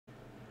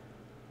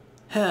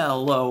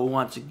Hello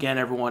once again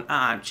everyone,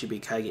 I'm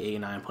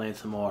Chibi-Kage89 playing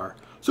some more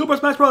Super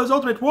Smash Bros.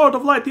 Ultimate World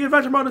of Light, the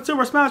adventure mode in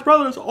Super Smash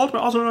Bros. Ultimate,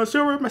 also known as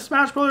Super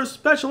Smash Bros.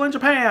 Special in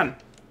Japan!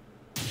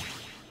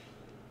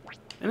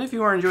 And if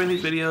you are enjoying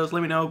these videos,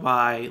 let me know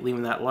by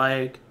leaving that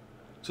like,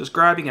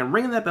 subscribing, and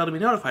ringing that bell to be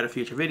notified of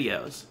future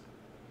videos.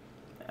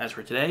 As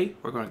for today,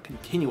 we're going to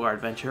continue our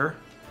adventure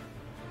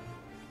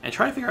and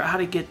try to figure out how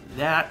to get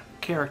that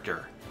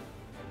character.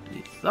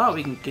 We thought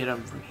we can get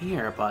him from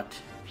here, but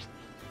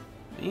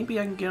maybe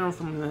I can get him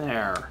from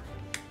there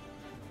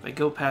if I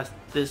go past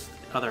this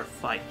other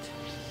fight.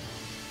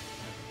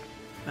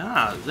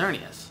 Ah,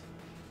 Xerneas.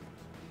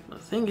 The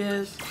thing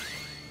is,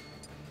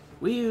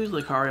 we used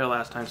Lucario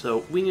last time,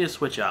 so we need to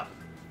switch up.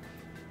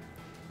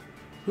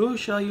 Who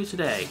shall I use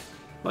today?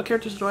 What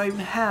characters do I even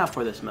have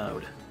for this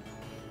mode?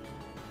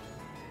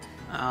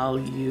 I'll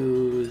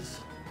use...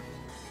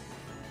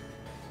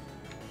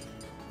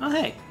 oh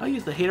hey, I'll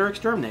use the Hater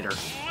Exterminator.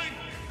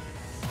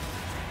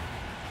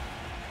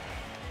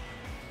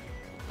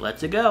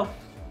 Let's go.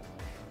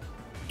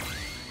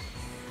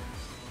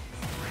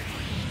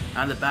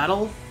 And the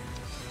battle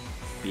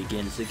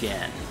begins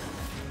again.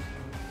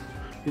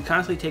 You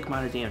constantly take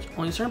minor damage.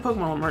 Only certain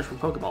Pokemon will emerge from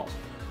Pokeballs.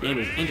 The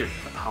enemy is injured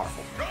but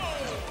powerful.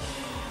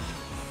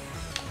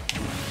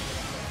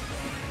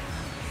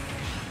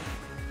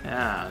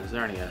 Ah,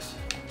 Xerneas.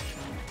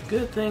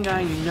 Good thing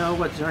I know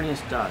what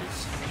Xerneas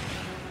does.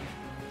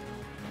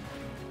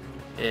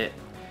 It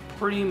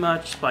pretty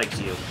much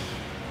spikes you.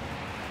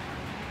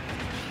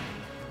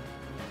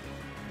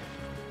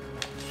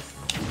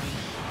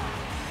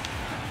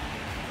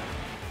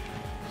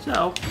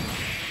 So,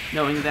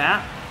 knowing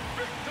that,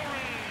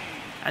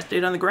 I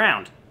stayed on the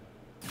ground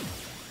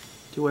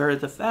to where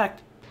the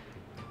effect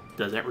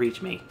doesn't reach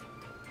me.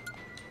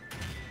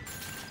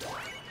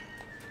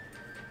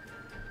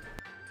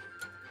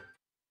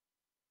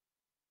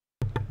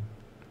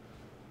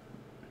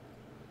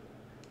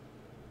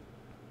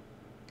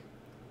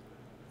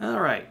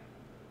 Alright,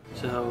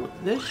 so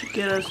this should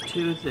get us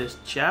to this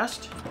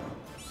chest,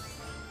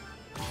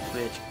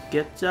 which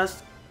gets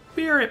us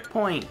spirit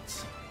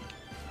points.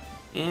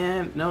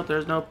 And no,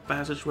 there's no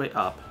passageway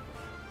up.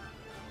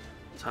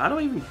 So how do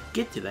I even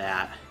get to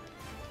that?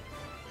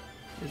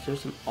 Is there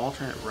some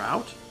alternate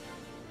route?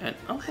 And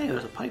oh hey,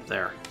 there's a pipe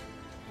there.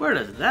 Where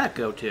does that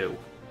go to?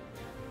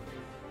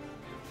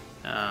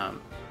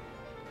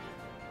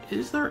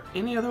 Is there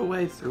any other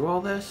way through all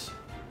this?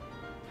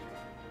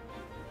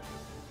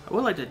 I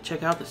would like to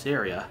check out this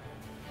area.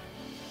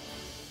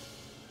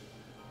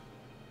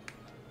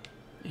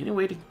 Any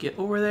way to get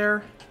over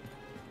there?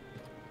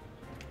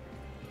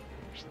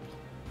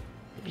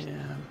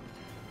 Yeah.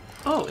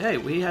 Oh, hey,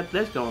 we had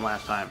this going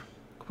last time.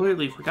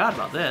 Completely forgot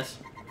about this.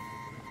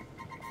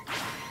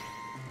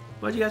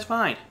 What'd you guys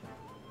find?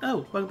 Oh,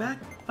 welcome back.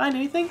 Find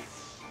anything?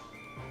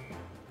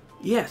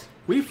 Yes,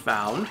 we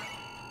found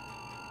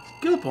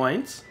skill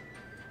points.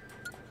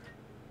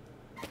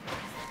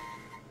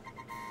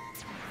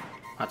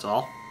 That's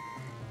all.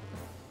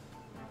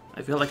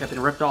 I feel like I've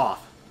been ripped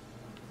off.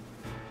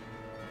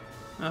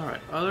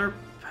 Alright, other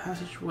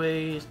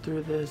passageways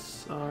through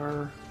this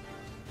are...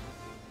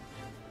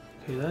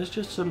 okay, that's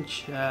just some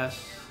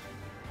chests.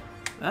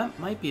 That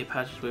might be a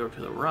passageway over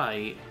to the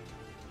right.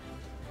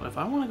 But if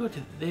I want to go to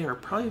there,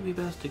 it'd probably be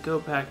best to go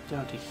back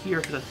down to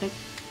here, because I think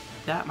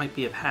that might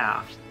be a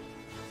path.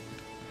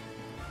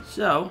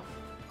 So,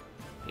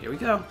 here we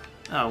go.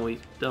 Oh, we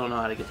don't know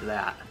how to get to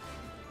that.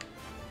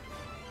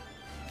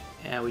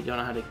 And we don't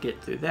know how to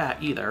get through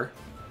that either.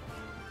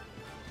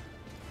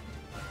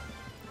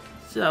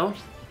 So,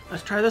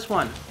 let's try this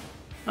one.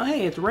 Oh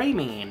hey, it's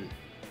Rayman.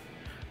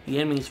 The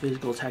enemy's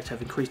physical attacks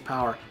have increased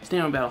power.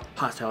 Stand in battle,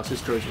 hostile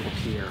assist trophies will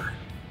appear.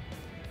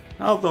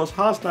 Oh, those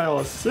hostile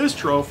assist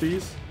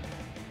trophies.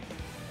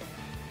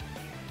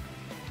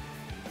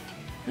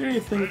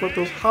 Anything but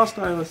those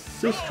hostile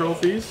assist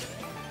trophies.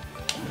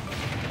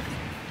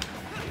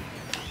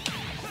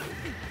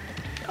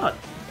 Oh,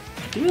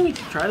 didn't we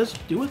try this,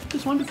 do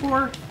this one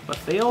before, but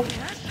failed?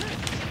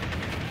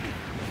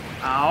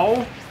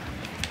 Ow.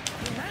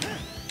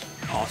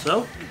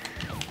 Also,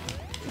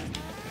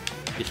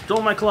 you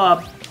stole my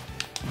club.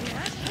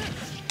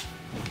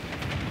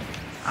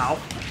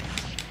 Ow.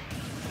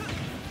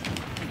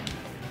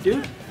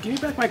 Dude, give me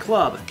back my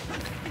club.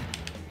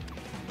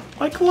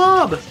 My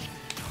club!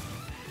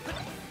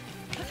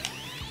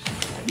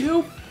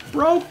 You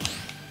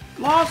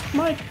lost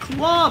my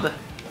club!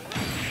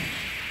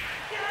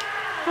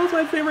 That was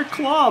my favorite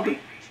club!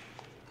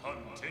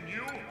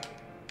 Continue.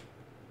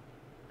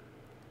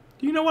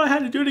 Do you know what I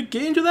had to do to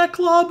get into that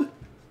club?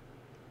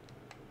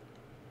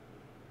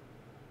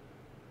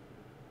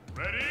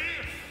 Ready?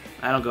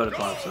 I don't go to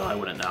clubs, so I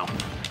wouldn't know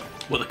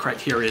what the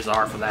criteria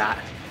are for that.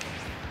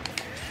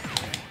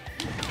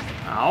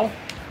 Ow.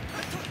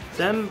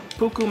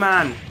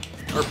 Senpuku-man,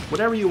 or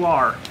whatever you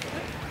are.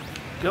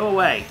 Go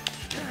away.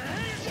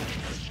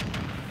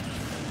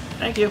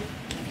 Thank you.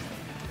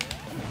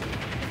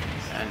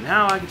 And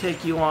now I can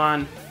take you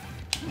on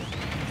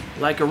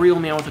like a real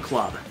man with a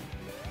club.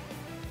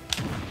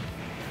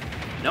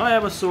 know I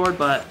have a sword,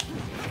 but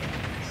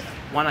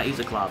why not use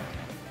a club?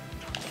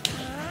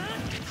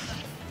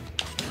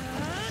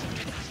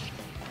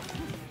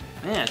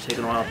 Man, it's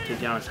taking a while to take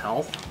down his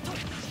health.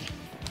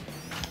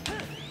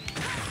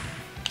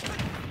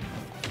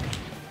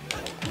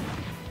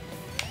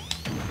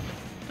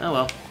 Oh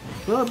well.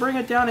 We'll bring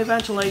it down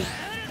eventually.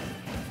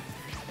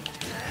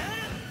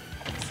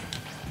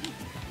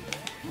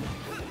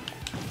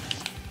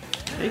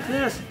 Take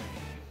this.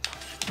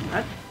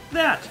 That.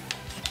 That.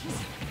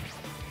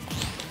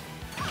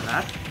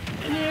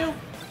 And you.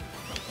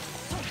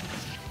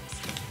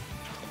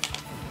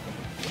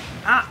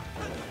 Ah.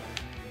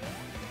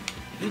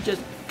 You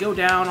just go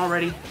down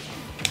already.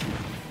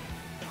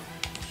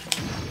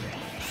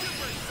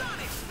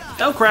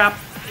 Oh crap.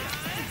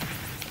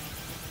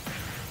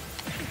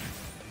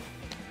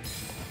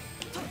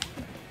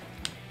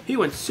 He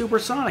went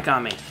supersonic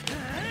on me.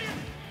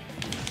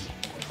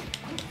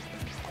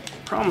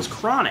 Problem's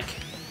chronic.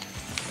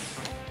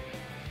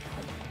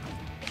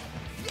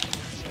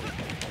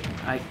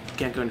 I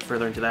can't go any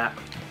further into that,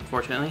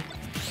 unfortunately.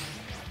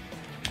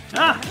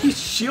 Ah! He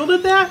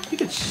shielded that? He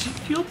could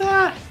shield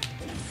that?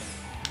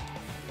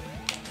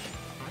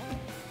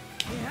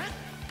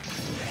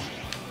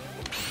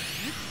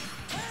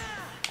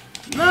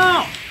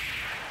 No!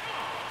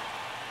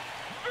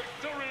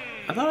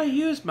 I thought I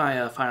used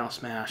my final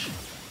smash.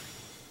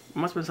 It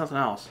must have been something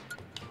else.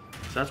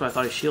 So that's why I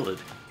thought he shielded.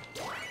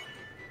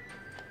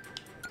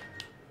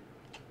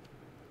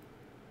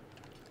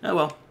 Oh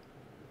well.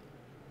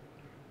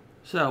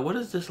 So, what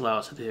does this allow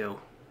us to do?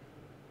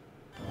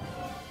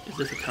 Is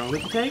this a tunnel we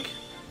can take?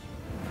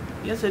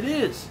 Yes, it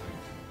is!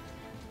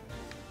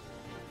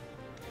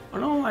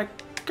 Oh my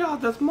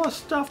god, there's more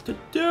stuff to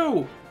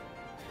do!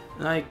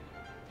 Like...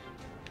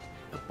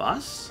 a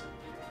bus?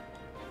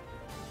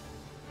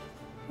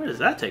 Where does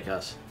that take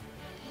us?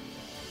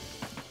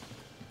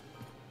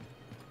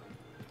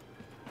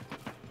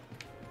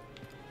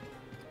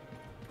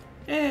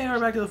 Hey, we're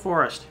back to the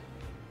forest.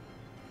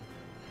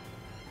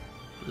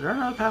 Is there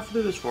another path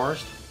through this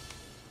forest?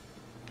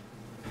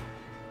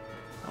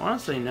 I want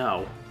to say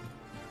no.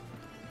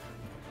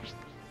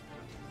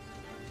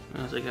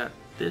 So I got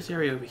this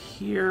area over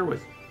here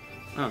with...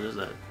 oh, there's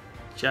a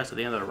chest at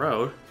the end of the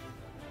road.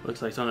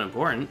 Looks like something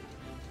important.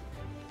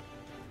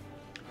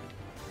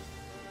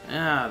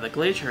 Ah, the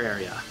glacier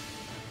area.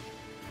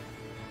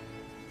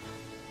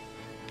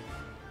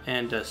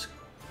 And a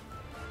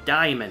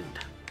diamond.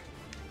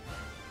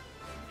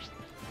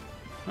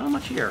 Not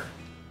much here.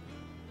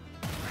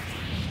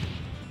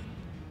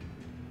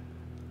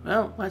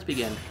 Well, let's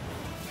begin.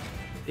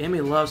 The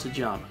enemy loves to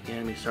jump. The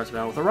enemy starts the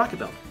battle with a rocket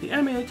belt. The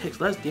enemy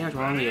takes less damage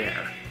while in the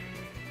air.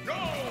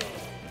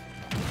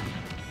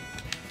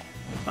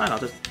 Fine, I'll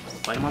just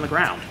fight him on the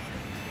ground.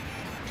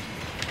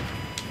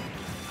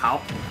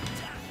 Ow.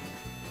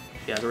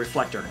 Yeah, the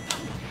reflector.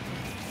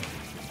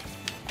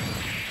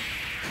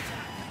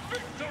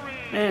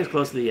 And it's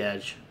close to the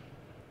edge.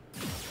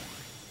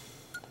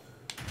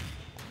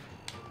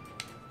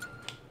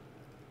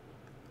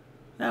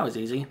 That was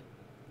easy.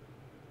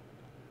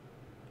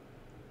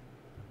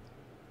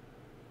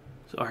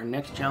 So our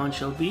next challenge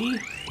shall be...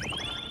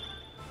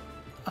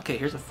 okay,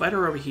 here's a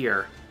fighter over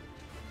here.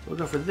 We'll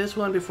go for this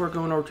one before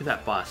going over to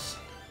that bus.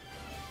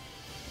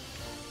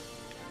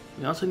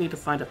 We also need to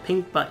find a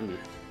pink button,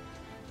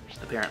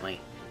 apparently.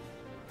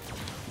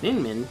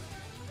 Min Min?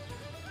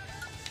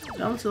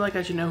 Sounds like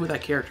I should know who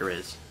that character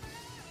is.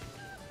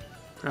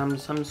 From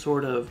some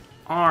sort of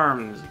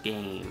ARMS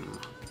game.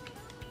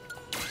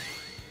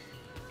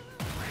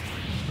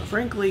 But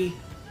frankly,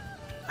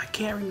 I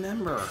can't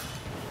remember.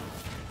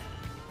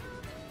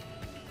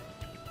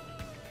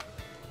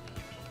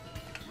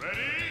 Ready?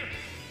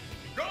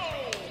 Go!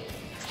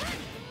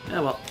 Yeah,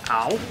 well,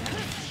 ow.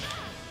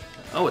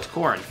 Oh, it's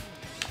Corrin.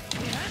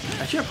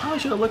 I probably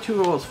should have looked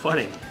who I was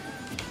fighting.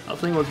 I was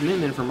thinking it was Min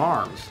Min from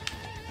ARMS.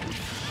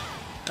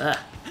 Ugh.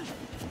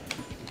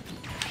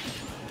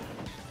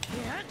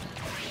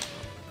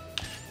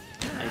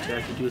 I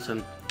actually have to do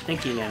some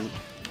thinking and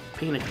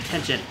paying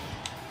attention.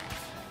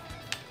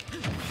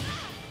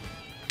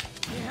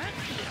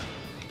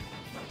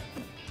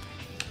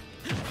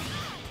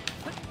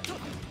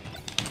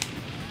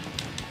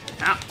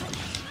 Ow.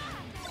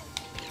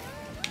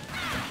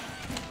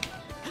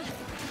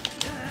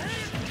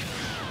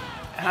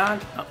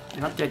 And, oh,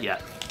 you're not dead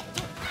yet.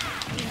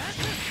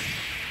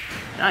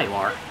 Now you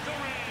are.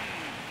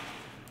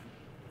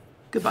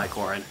 Goodbye,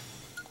 Corrin.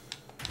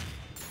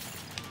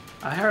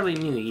 I hardly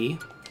knew ye.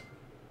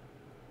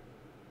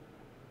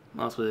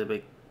 Mostly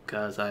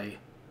because I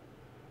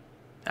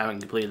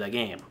haven't completed that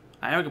game.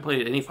 I haven't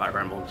completed any Fire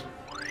Emblems.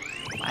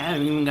 I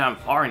haven't even gotten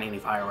far in any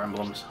Fire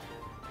Emblems.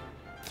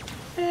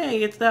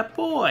 Hey, it's that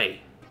boy!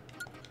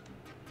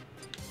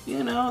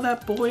 You know,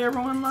 that boy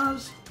everyone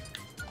loves?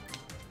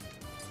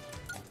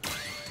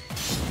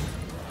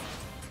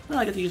 Well,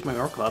 I get to use my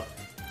Orc Club.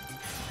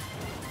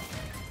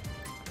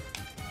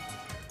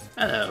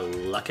 Hello,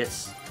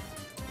 Lucas.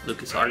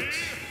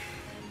 LucasArts.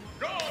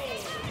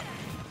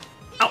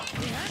 Ow!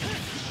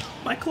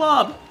 My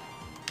club!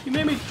 You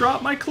made me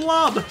drop my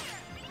club!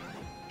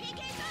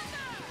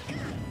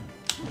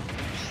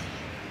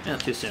 Yeah,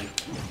 too soon.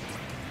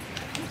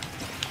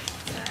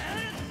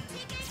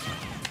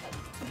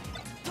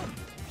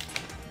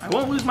 I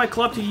won't lose my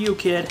club to you,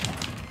 kid.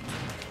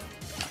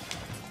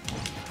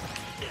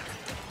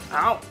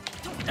 Ow!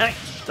 Hey,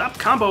 stop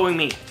comboing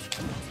me!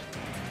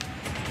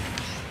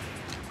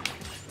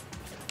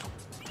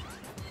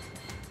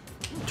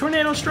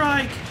 Tornado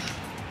strike!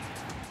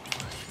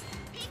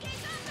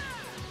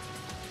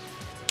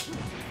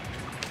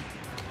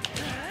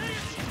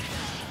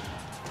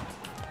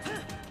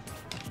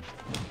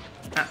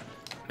 Ah,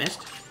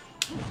 missed.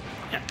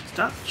 Yeah,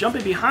 stop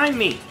jumping behind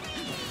me!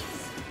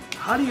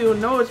 How do you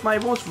know it's my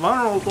most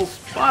vulnerable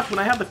spot when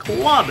I have the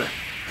club?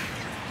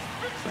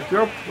 Like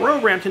you're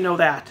programmed to know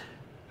that.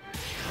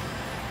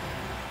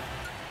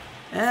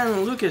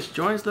 And Lucas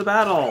joins the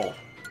battle.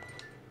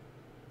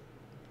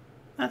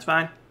 That's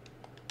fine.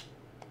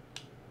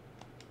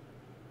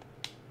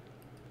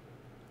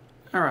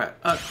 Alright,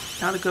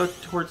 now to go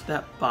towards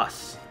that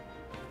bus.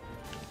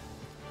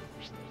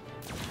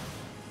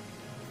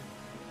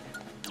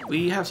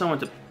 We have someone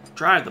to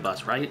drive the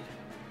bus, right?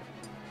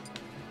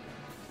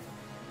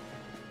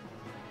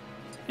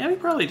 Yeah, we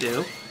probably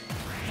do.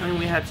 I mean,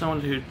 we had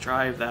someone to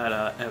drive that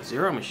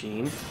F-Zero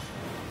machine.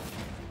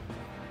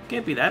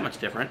 Can't be that much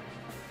different.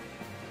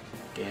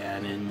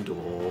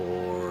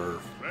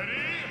 Ganondorf. Ready?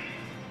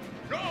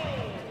 Go!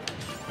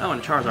 Oh,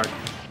 and Charizard.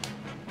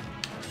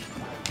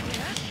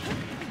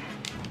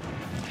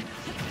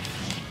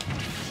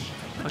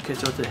 Okay,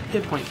 so it's a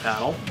hit point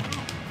battle.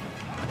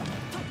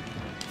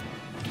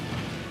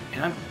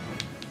 And I'm...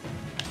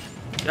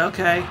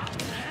 Okay.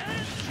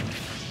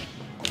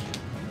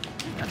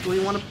 That's where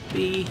you want to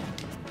be.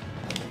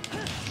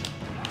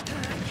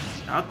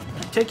 I'll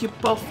take you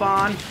both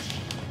on.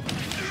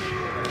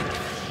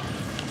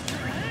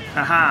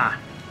 Haha.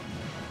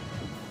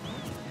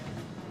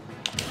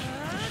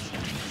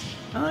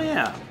 Oh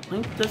yeah,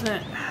 Link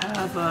doesn't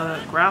have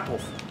a grapple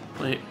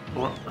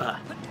or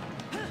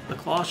the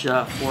claw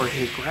shot for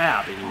his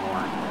grab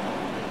anymore.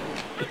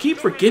 I keep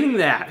forgetting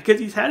that because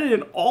he's had it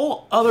in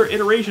all other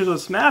iterations of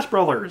Smash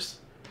Brothers.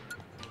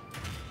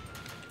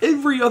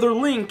 Every other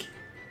Link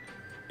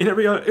in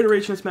every other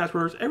iteration of Smash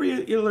Bros. Every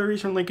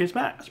iteration of Link in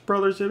Smash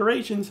Brothers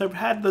iterations have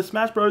had the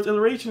Smash Bros.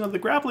 Iteration of the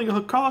grappling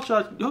hook, claw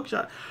shot, hook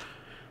shot.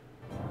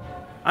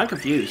 I'm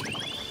confused.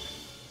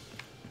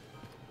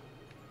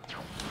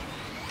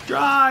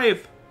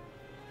 Drive!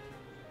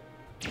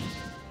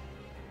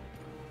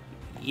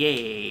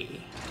 Yay.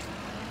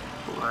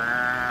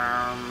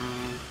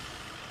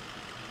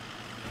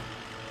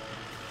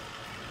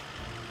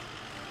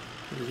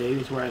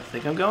 Is where I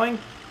think I'm going?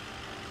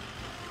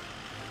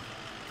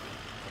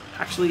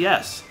 Actually,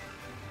 yes.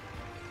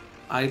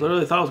 I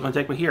literally thought it was going to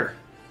take me here.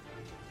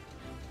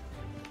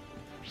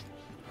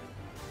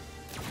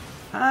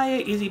 Hi,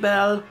 Easy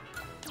Bell.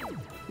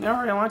 No,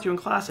 I want you in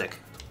Classic.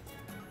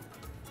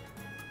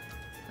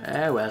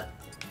 Ah, well.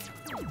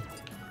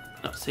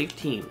 No, save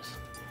teams.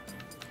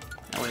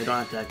 That way I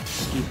don't have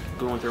to keep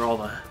going through all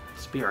the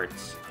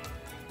spirits.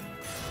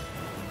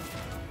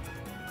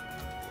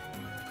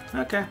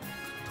 Okay.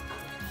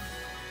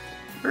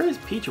 Where is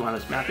Pichu on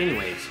this map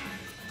anyways?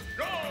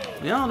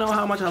 We all know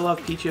how much I love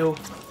Pichu,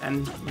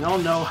 and we all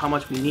know how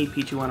much we need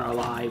Pichu in our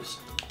lives.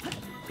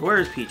 So where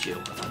is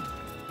Pichu?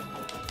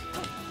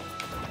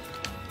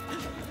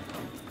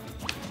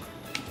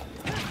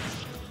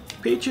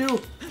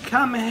 Pichu,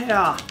 come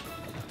here!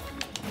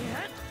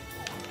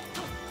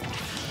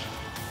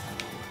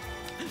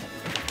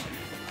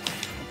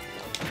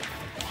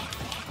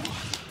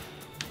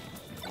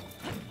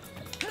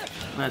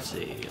 Let's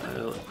see,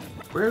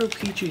 where do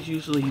Pichus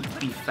usually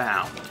be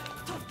found?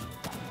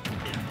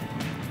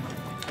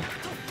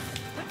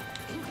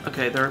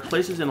 Okay, there are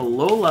places in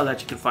Alola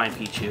that you can find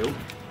Pichu.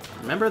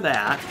 Remember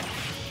that.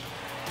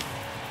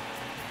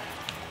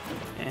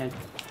 And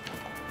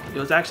it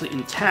was actually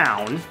in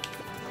town.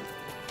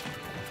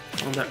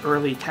 One of the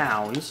early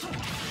towns.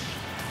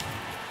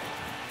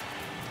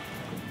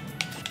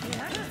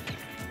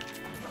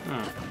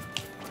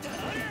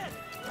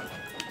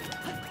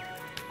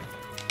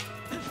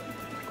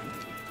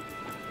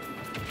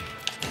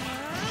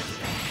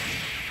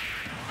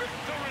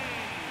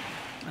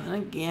 And then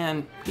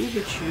again,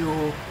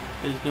 Pikachu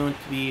is going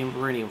to be in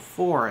Viridian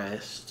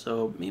Forest,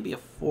 so maybe a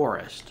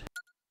forest.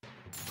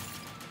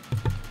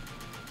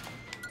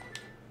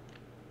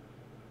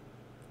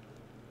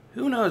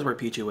 Who knows where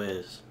Pichu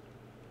is?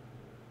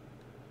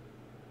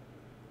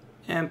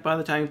 And by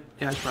the time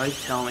you guys probably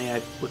tell me,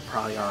 I would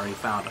probably already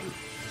found him.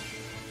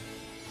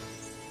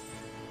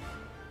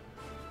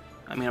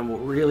 I mean,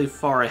 I'm really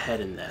far ahead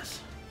in this.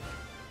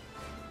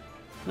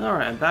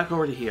 Alright, I'm back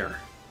over to here.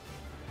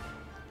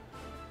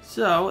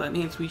 So, that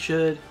means we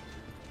should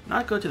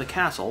not go to the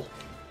castle.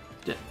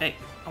 Hey,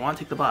 I want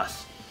to take the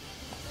bus.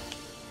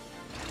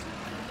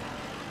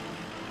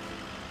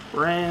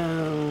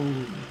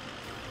 Round.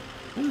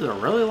 This is a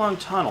really long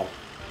tunnel.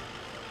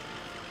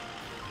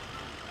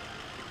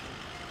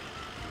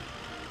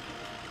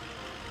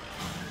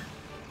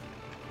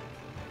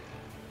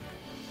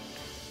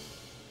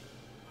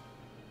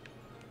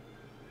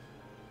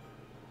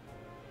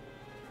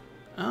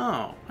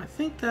 Oh, I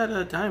think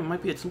that diamond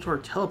might be at some sort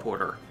of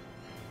teleporter.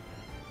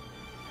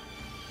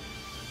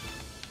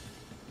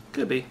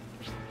 Could be.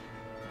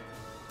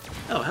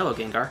 Oh, hello,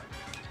 Gengar.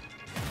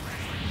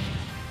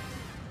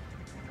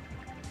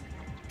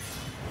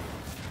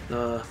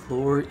 The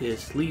floor is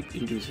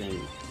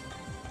sleep-inducing.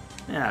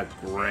 Yeah,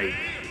 great.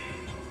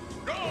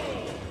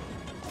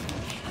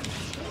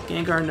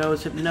 Gengar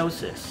knows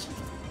hypnosis.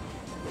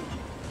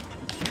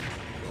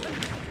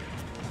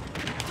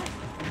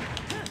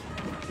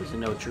 Does it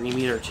know Dream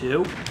Eater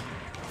too?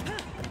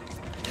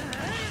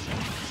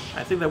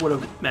 I think that would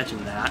have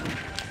mentioned that.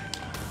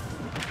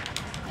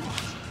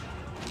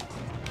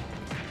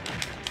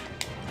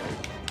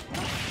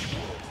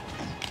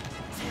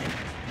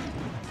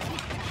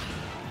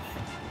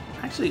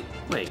 Actually,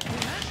 wait.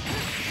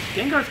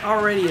 Gengar's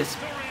already a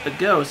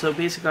ghost, so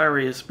basically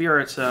already a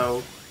spirit,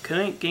 so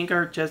couldn't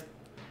Gengar just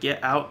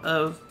get out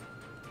of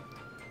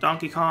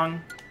Donkey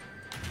Kong?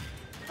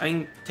 I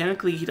mean,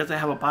 technically he doesn't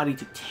have a body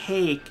to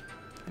take,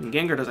 and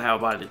Gengar doesn't have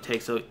a body to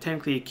take, so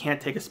technically he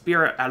can't take a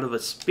spirit out of a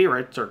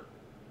spirit, or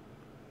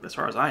as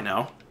far as I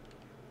know.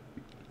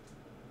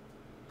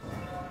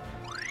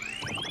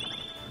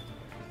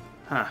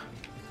 Huh.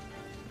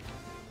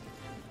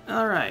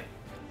 Alright.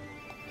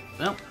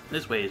 Well,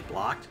 this way is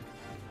blocked.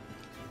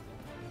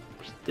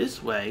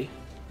 This way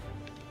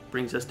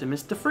brings us to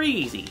Mr.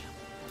 Freezy.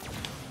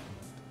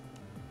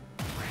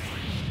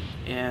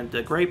 And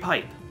the Gray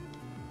Pipe.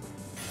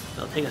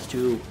 They'll take us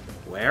to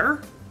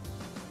where?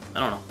 I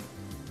don't know.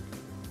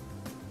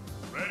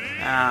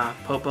 Ah,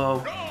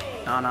 Popo,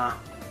 Nana.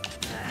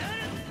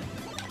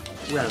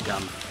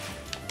 Welcome.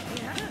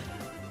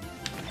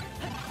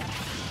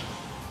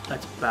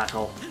 Let's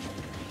battle.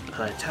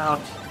 Cut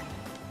out.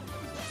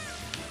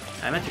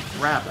 I meant to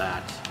grab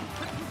that.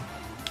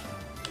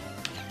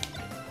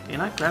 Can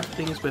I grab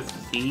things with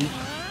Z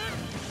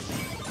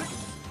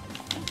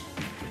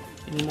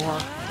anymore?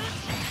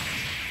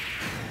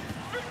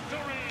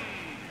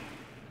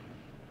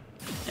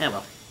 Yeah,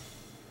 well.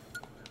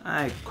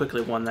 I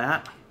quickly won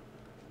that.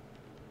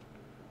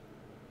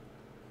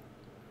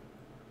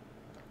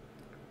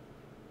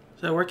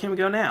 So where can we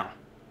go now?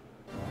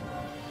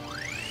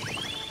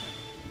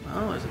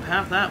 Oh, there's a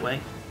path that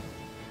way.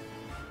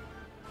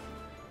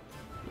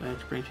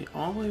 Which brings me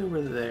all the way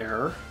over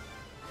there.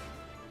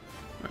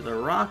 There's a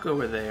rock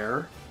over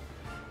there.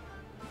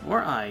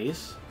 More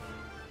ice.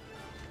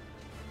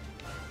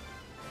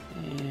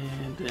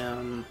 And,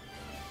 there's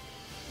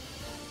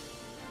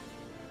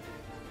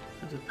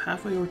a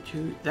pathway over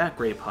to that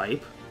Gray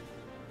Pipe.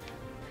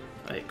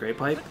 Wait, Gray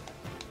Pipe?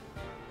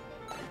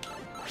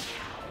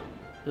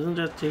 Doesn't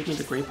just take me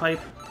to Gray Pipe?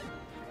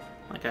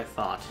 Like I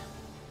thought.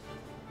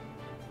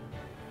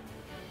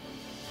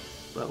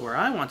 But where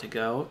I want to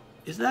go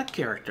is that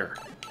character.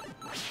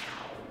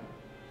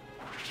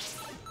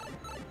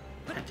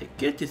 And to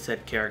get to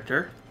said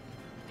character,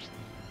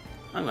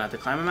 I'm gonna have to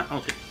climb a mountain.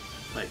 Oh,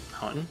 wait,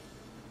 mountain?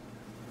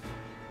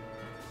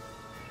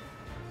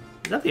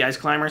 Is that the Ice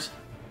Climbers?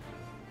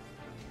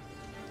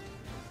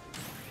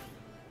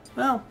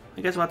 Well,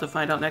 I guess we'll have to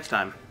find out next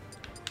time.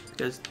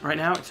 Because right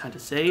now it's time to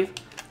save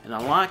and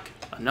unlock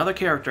another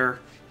character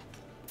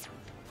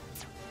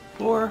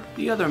for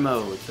the other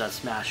modes of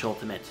Smash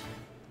Ultimate.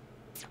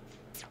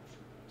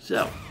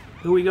 So,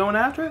 who are we going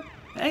after?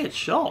 Hey, it's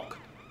Shulk.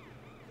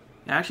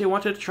 I actually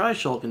wanted to try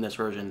Shulk in this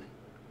version.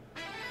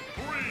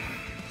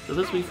 So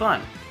this will be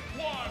fun.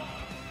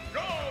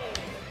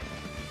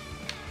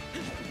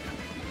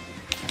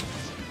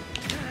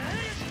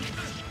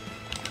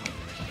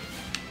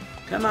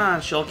 Come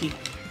on, Shulky.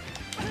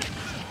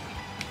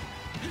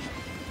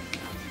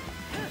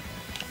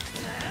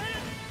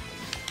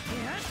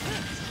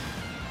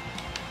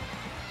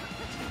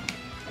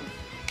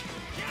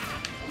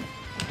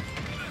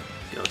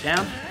 Go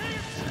down,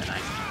 and then I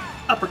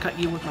uppercut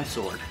you with my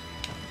sword.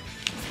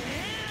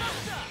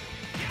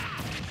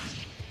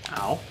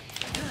 Ow.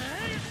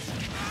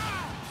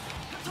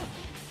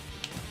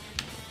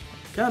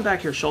 Come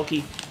back here,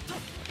 Shulky.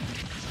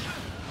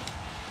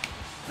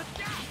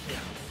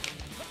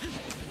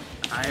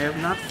 I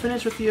have not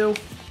finished with you.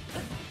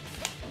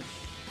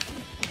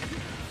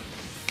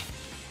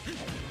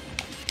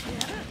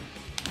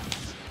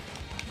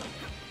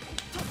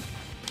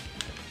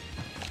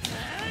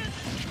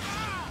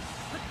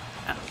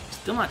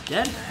 Still not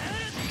dead?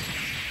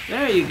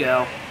 There you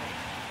go.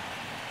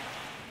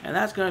 And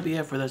that's going to be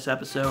it for this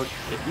episode.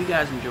 If you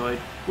guys enjoyed,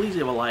 please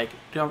leave a like.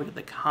 Don't forget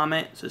to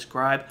comment,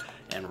 subscribe,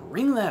 and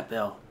ring that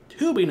bell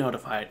to be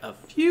notified of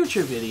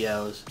future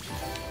videos.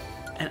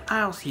 And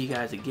I'll see you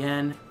guys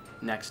again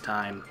next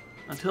time.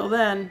 Until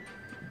then,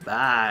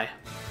 bye.